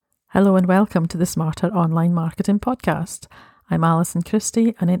Hello and welcome to the Smarter Online Marketing Podcast. I'm Alison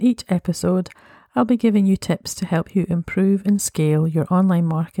Christie, and in each episode, I'll be giving you tips to help you improve and scale your online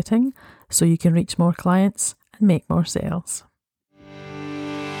marketing so you can reach more clients and make more sales.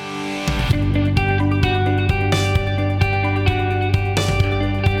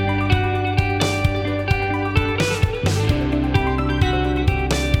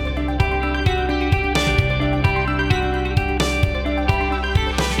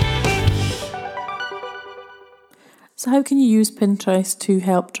 So how can you use Pinterest to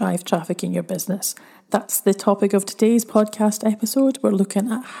help drive traffic in your business? That's the topic of today's podcast episode. We're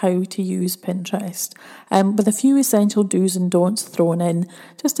looking at how to use Pinterest, with a few essential do's and don'ts thrown in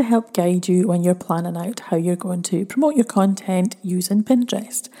just to help guide you when you're planning out how you're going to promote your content using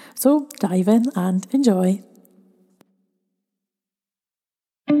Pinterest. So dive in and enjoy.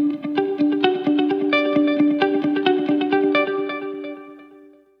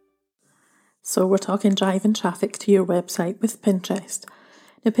 So we're talking driving traffic to your website with Pinterest.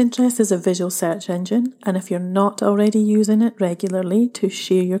 Now, Pinterest is a visual search engine, and if you're not already using it regularly to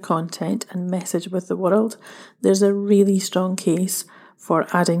share your content and message with the world, there's a really strong case for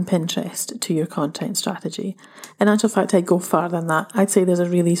adding Pinterest to your content strategy. In actual fact, I'd go farther than that. I'd say there's a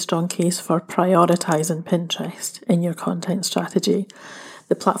really strong case for prioritizing Pinterest in your content strategy.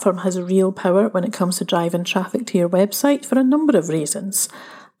 The platform has real power when it comes to driving traffic to your website for a number of reasons.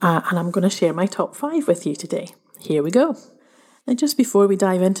 And I'm going to share my top 5 with you today. Here we go. Now, just before we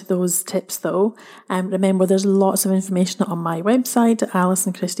dive into those tips though, remember there's lots of information on my website at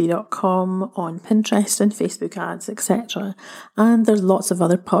alisonchristie.com on Pinterest and Facebook ads, etc. And there's lots of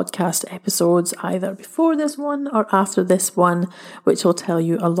other podcast episodes either before this one or after this one, which will tell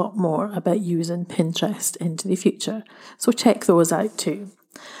you a lot more about using Pinterest into the future. So check those out too.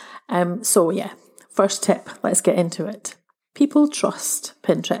 First tip, let's get into it. People trust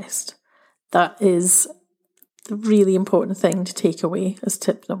Pinterest. That is the really important thing to take away as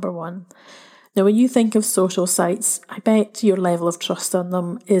tip number 1. Now, when you think of social sites, I bet your level of trust on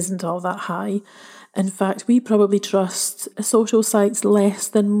them isn't all that high. In fact, we probably trust social sites less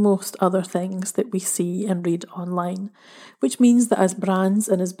than most other things that we see and read online, which means that as brands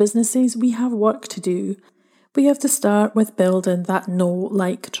and as businesses, we have work to do. We have to start with building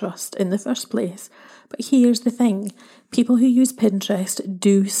that trust in the first place. But here's the thing, people who use Pinterest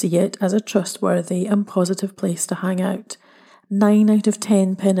do see it as a trustworthy and positive place to hang out. 9 out of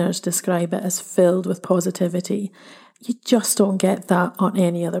 10 pinners describe it as filled with positivity. You just don't get that on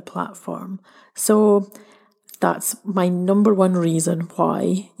any other platform. So that's my number 1 reason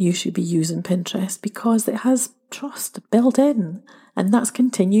why you should be using Pinterest, because it has trust built in. And that's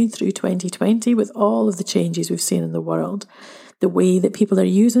continued through 2020 with all of the changes we've seen in the world. The way that people are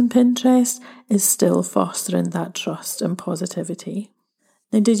using Pinterest is still fostering that trust and positivity.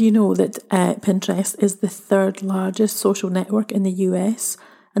 Now, did you know that Pinterest is the 3rd largest social network in the US,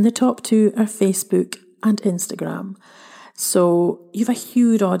 and the top 2 are Facebook and Instagram? So you have a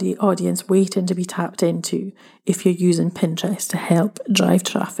huge audience waiting to be tapped into if you're using Pinterest to help drive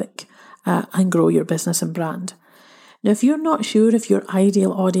traffic and grow your business and brand. Now, if you're not sure if your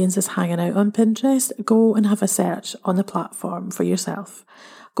ideal audience is hanging out on Pinterest, go and have a search on the platform for yourself.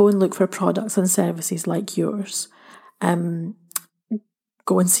 Go and look for products and services like yours. Go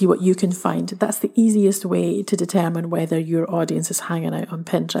and see what you can find. That's the easiest way to determine whether your audience is hanging out on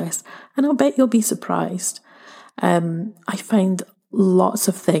Pinterest. And I'll bet you'll be surprised. I find lots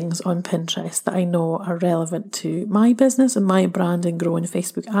of things on Pinterest that I know are relevant to my business and my brand and growing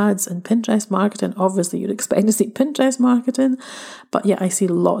Facebook ads and Pinterest marketing. Obviously, you'd expect to see Pinterest marketing, but yeah, I see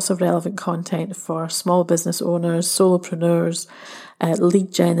lots of relevant content for small business owners, solopreneurs,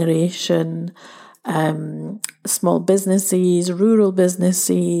 lead generation, small businesses, rural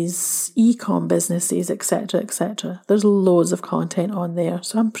businesses, e-com businesses, etc., etc. There's loads of content on there,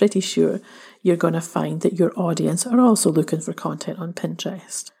 so I'm pretty sure you're going to find that your audience are also looking for content on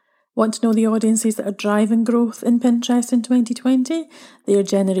Pinterest. Want to know the audiences that are driving growth in Pinterest in 2020? They are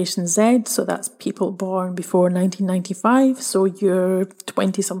Generation Z, so that's people born before 1995, so you're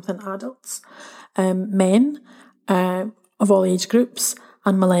 20-something adults, men of all age groups,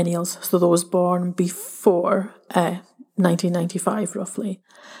 and millennials, so those born before 1995 roughly.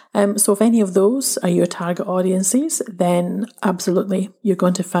 So if any of those are your target audiences, then absolutely you're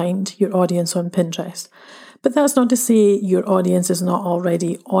going to find your audience on Pinterest. But that's not to say your audience is not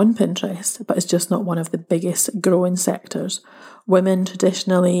already on Pinterest, but it's just not one of the biggest growing sectors. Women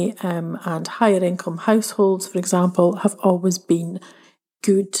traditionally and higher income households, for example, have always been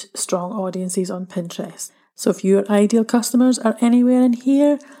good, strong audiences on Pinterest. So if your ideal customers are anywhere in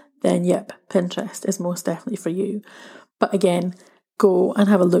here, then yep, Pinterest is most definitely for you. But again, go and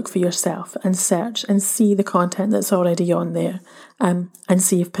have a look for yourself and search and see the content that's already on there, and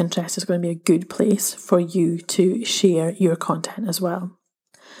see if Pinterest is going to be a good place for you to share your content as well.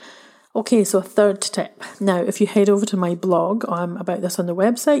 Okay, so a third tip. Now, if you head over to my blog about this on the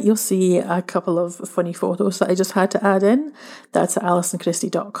website, you'll see a couple of funny photos that I just had to add in. That's at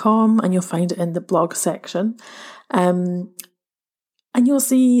alisonchristie.com, and you'll find it in the blog section. And you'll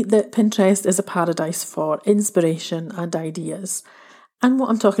see that Pinterest is a paradise for inspiration and ideas. And what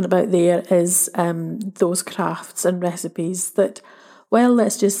I'm talking about there is those crafts and recipes that, well,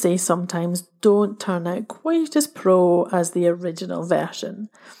 let's just say sometimes don't turn out quite as pro as the original version.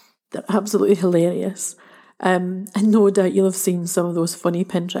 They're absolutely hilarious. And no doubt you'll have seen some of those funny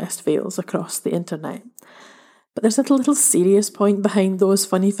Pinterest fails across the internet. But there's a little serious point behind those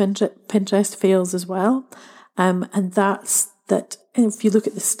funny Pinterest fails as well. And that's that if you look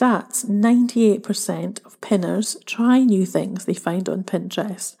at the stats, 98% of pinners try new things they find on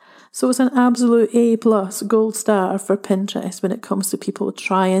Pinterest. So it's an absolute A+ gold star for Pinterest when it comes to people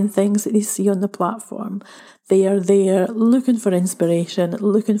trying things that they see on the platform. They are there looking for inspiration,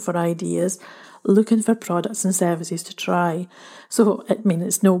 looking for ideas, looking for products and services to try. So, I mean,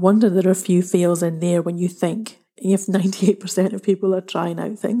 it's no wonder there are a few fails in there when you think if 98% of people are trying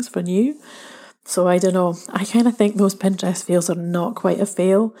out things for new. So I don't know, I kind of think those Pinterest fails are not quite a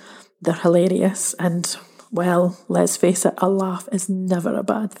fail. They're hilarious, and well, let's face it, a laugh is never a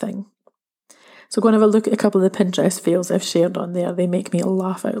bad thing. So go and have a look at a couple of the Pinterest fails I've shared on there. They make me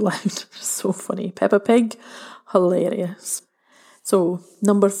laugh out loud. So funny. Peppa Pig, hilarious. So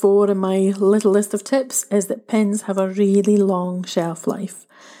number 4 in my little list of tips is that pins have a really long shelf life.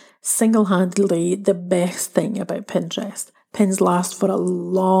 Single-handedly the best thing about Pinterest. Pins last for a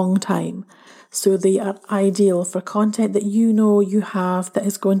long time. So they are ideal for content that you know you have that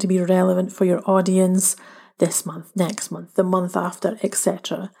is going to be relevant for your audience this month, next month, the month after,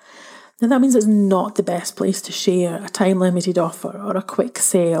 etc. Now that means it's not the best place to share a time-limited offer or a quick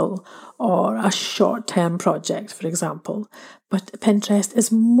sale or a short-term project, for example. But Pinterest is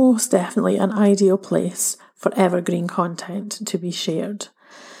most definitely an ideal place for evergreen content to be shared.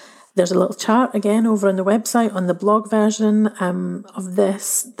 There's a little chart again over on the website on the blog version of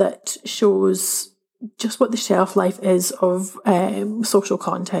this that shows just what the shelf life is of social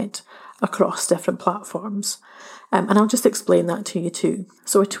content across different platforms. And I'll just explain that to you too.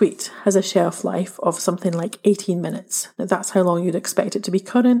 So a tweet has a shelf life of something like 18 minutes. Now that's how long you'd expect it to be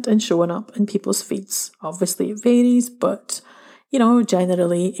current and showing up in people's feeds. Obviously it varies, but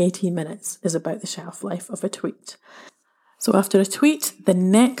generally 18 minutes is about the shelf life of a tweet. So after a tweet, the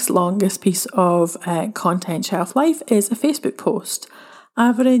next longest piece of content shelf life is a Facebook post.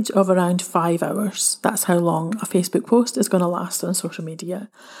 Average of around 5 hours. That's how long a Facebook post is going to last on social media.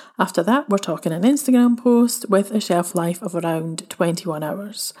 After that, we're talking an Instagram post with a shelf life of around 21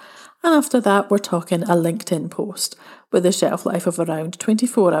 hours. And after that, we're talking a LinkedIn post with a shelf life of around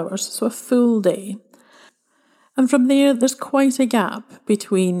 24 hours, so a full day. And from there, there's quite a gap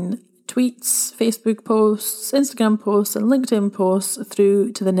between tweets, Facebook posts, Instagram posts and LinkedIn posts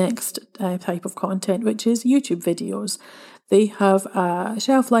through to the next type of content, which is YouTube videos. They have a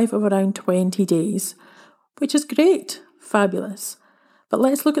shelf life of around 20 days, which is great, fabulous. But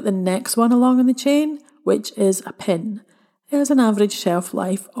let's look at the next one along in the chain, which is a pin. It has an average shelf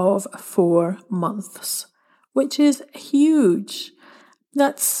life of 4 months, which is huge.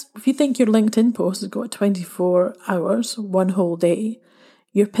 That's, if you think your LinkedIn post has got 24 hours, one whole day,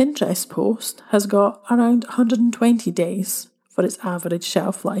 your Pinterest post has got around 120 days for its average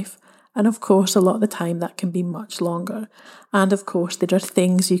shelf life. And of course, a lot of the time that can be much longer. And of course, there are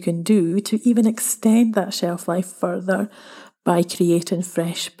things you can do to even extend that shelf life further by creating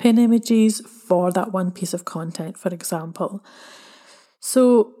fresh pin images for that one piece of content, for example.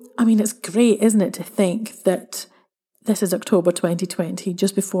 So, I mean, it's great, isn't it, to think that this is October 2020,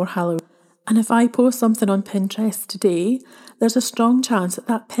 just before Halloween. And if I post something on Pinterest today, there's a strong chance that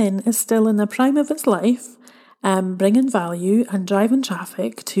that pin is still in the prime of its life, bringing value and driving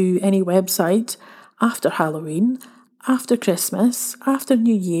traffic to any website after Halloween, after Christmas, after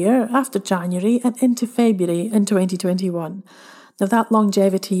New Year, after January and into February in 2021. Now that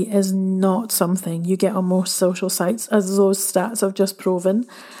longevity is not something you get on most social sites, as those stats have just proven.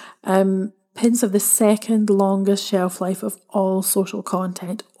 Pins have the second longest shelf life of all social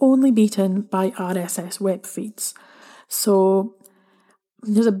content, only beaten by RSS web feeds. So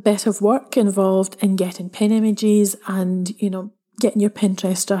there's a bit of work involved in getting pin images and, getting your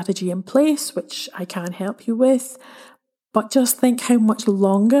Pinterest strategy in place, which I can help you with. But just think how much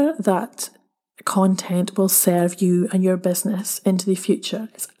longer that content will serve you and your business into the future.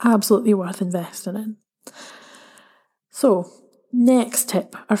 It's absolutely worth investing in. So, Next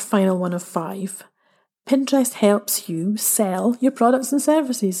tip, our final one of 5. Pinterest helps you sell your products and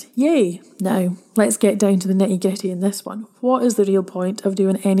services. Yay! Now, let's get down to the nitty-gritty in this one. What is the real point of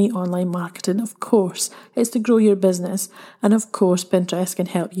doing any online marketing? Of course, it's to grow your business. And of course, Pinterest can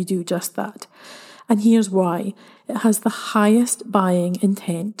help you do just that. And here's why. It has the highest buying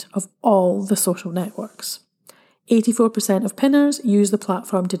intent of all the social networks. 84% of pinners use the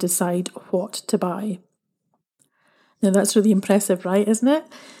platform to decide what to buy. Now, that's really impressive, right? Isn't it?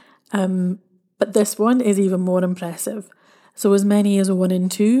 But this one is even more impressive. So as many as 1 in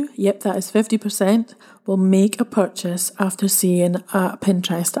 2, yep, that is 50%, will make a purchase after seeing a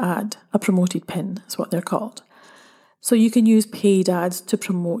Pinterest ad, a promoted pin is what they're called. So you can use paid ads to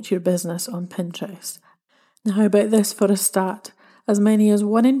promote your business on Pinterest. Now how about this for a start? As many as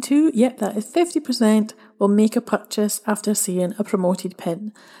 1 in 2, yep, that is 50%, will make a purchase after seeing a promoted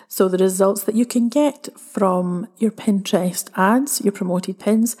pin. So the results that you can get from your Pinterest ads, your promoted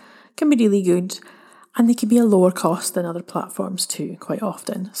pins, can be really good, and they can be a lower cost than other platforms too, quite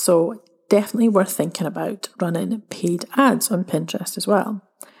often. So definitely worth thinking about running paid ads on Pinterest as well.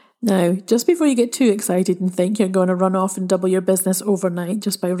 Now, just before you get too excited and think you're going to run off and double your business overnight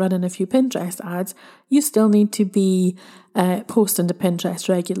just by running a few Pinterest ads, you still need to be posting to Pinterest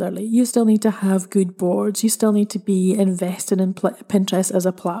regularly. You still need to have good boards. You still need to be investing in Pinterest as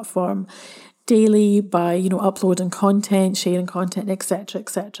a platform daily by, uploading content, sharing content, etc.,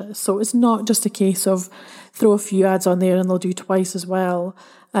 etc. So it's not just a case of throw a few ads on there and they'll do twice as well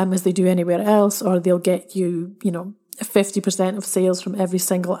as they do anywhere else, or they'll get you, 50% of sales from every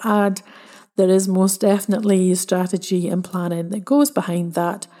single ad. There is most definitely strategy and planning that goes behind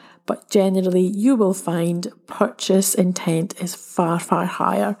that, but generally you will find purchase intent is far, far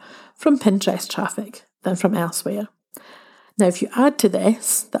higher from Pinterest traffic than from elsewhere. Now, if you add to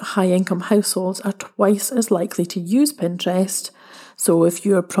this that high-income households are twice as likely to use Pinterest, so if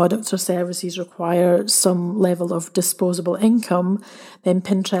your products or services require some level of disposable income, then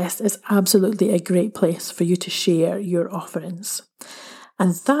Pinterest is absolutely a great place for you to share your offerings.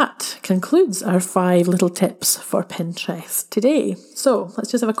 And that concludes our 5 little tips for Pinterest today. So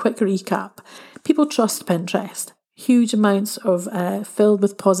let's just have a quick recap. People trust Pinterest. Huge amounts of filled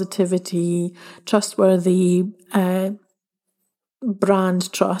with positivity, trustworthy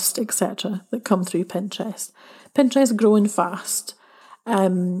brand trust, etc. that come through Pinterest. Pinterest growing fast.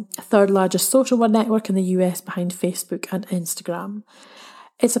 3rd largest social network in the US behind Facebook and Instagram.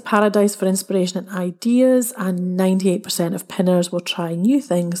 It's a paradise for inspiration and ideas, and 98% of pinners will try new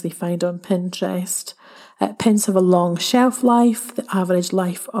things they find on Pinterest. Pins have a long shelf life. The average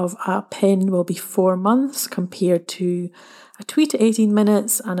life of a pin will be 4 months compared to a tweet at 18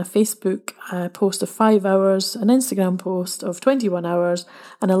 minutes and a Facebook post of 5 hours, an Instagram post of 21 hours,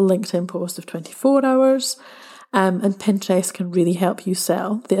 and a LinkedIn post of 24 hours. And Pinterest can really help you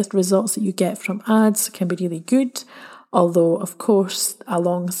sell. The results that you get from ads can be really good, although, of course,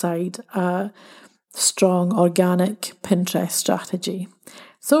 alongside a strong organic Pinterest strategy.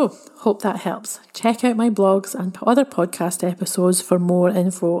 So, hope that helps. Check out my blogs and other podcast episodes for more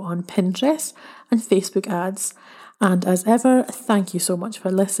info on Pinterest and Facebook ads. And as ever, thank you so much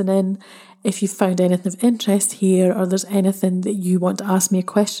for listening. If you found anything of interest here, or there's anything that you want to ask me a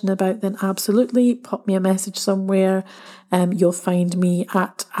question about, then absolutely pop me a message somewhere. You'll find me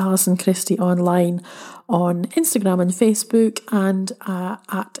at Alison Christie Online on Instagram and Facebook, and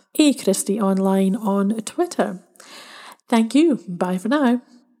at A Christie Online on Twitter. Thank you. Bye for now.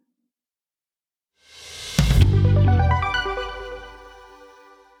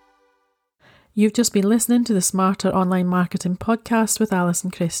 You've just been listening to the Smarter Online Marketing Podcast with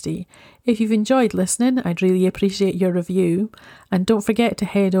Alison Christie. If you've enjoyed listening, I'd really appreciate your review. And don't forget to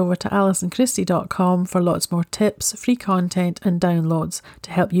head over to AlisonChristie.com for lots more tips, free content and downloads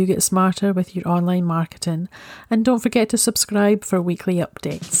to help you get smarter with your online marketing. And don't forget to subscribe for weekly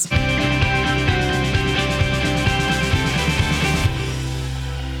updates.